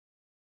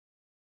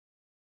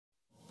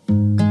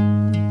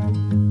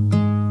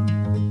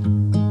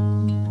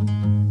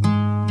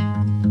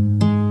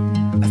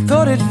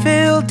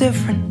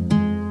different.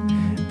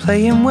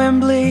 Playing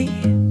Wembley,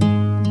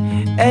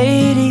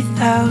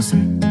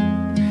 80,000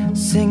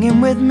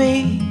 singing with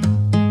me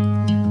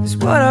is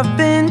what I've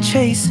been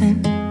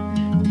chasing,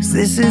 'cause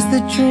this is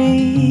the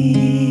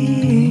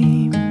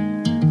dream.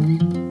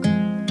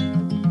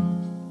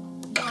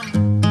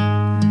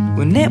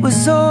 When it was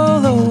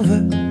all over,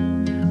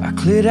 I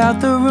cleared out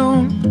the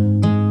room,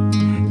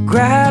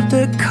 grabbed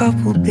a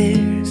couple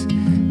beers,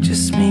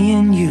 just me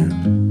and you.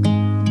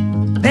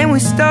 Then we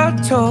start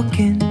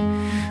talking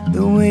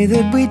the way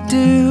that we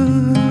do.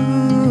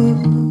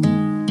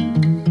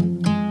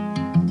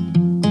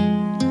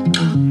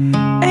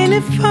 Ain't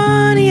it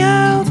funny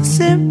how the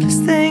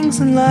simplest things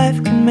in life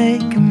can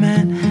make a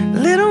man?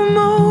 Little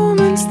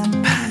moments that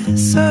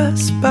pass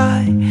us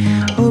by.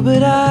 Oh,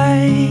 but I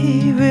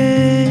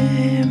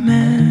remember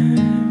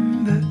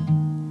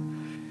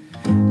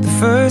the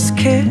first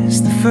kiss,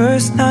 the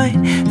first night,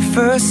 the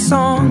first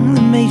song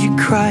that made you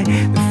cry,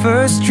 the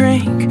first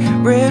drink,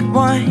 red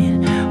wine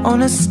on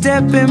a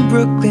step in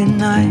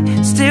Brooklyn. I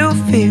still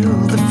feel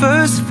the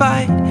first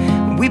fight.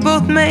 We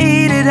both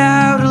made it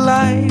out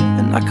alive,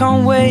 and I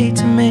can't wait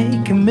to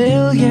make a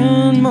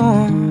million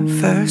more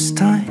first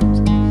times.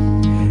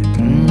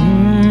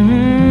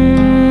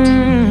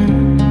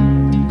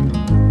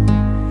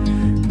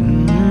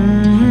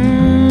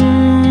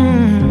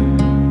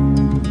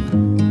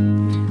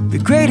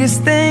 The greatest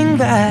thing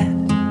that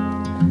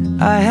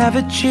I have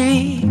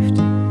achieved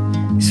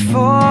is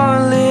 4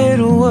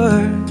 little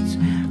words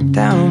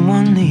down on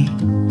one knee.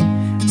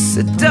 I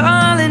said,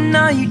 darling,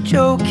 are you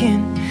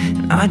joking?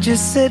 And I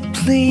just said,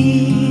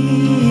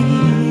 please.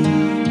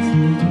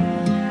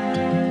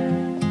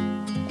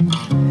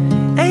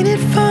 Ain't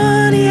it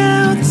funny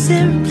how the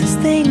simplest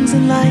things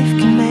in life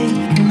can make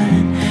a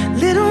man?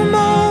 Little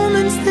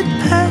moments that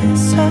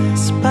pass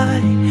us by.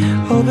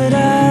 Oh, but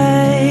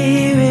I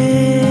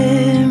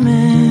remember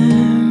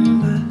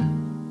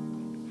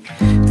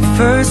the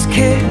first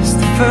kiss,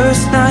 the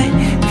first night,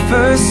 the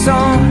first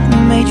song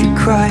that made you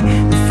cry,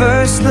 the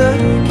first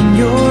look in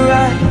your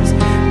eyes.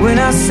 When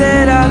I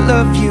said I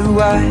love you,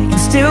 I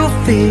can still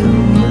feel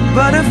the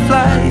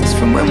butterflies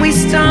from when we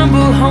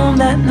stumbled home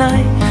that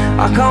night.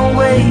 I can't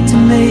wait to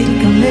make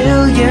a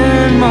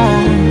million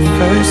more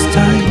first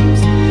times.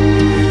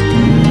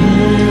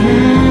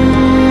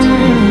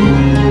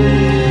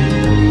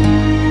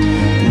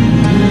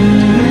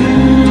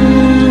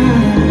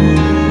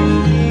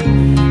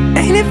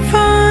 Ain't it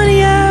funny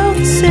how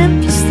the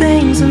simplest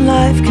things in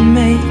life can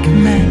make a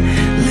man?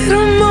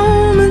 Little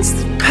moments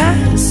that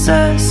pass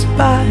us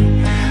by.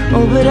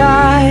 Oh, but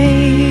I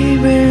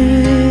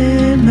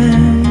remember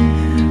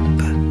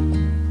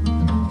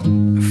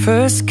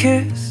first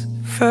kiss,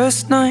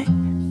 first night,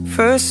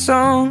 first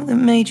song that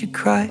made you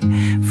cry,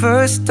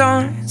 first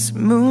dance,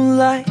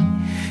 moonlight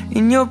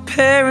in your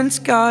parents'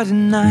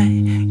 garden. I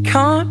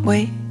can't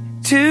wait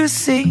to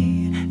see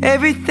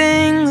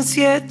everything that's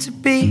yet to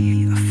be.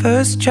 A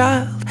first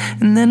child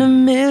and then a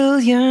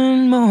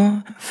million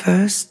more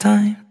first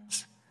times.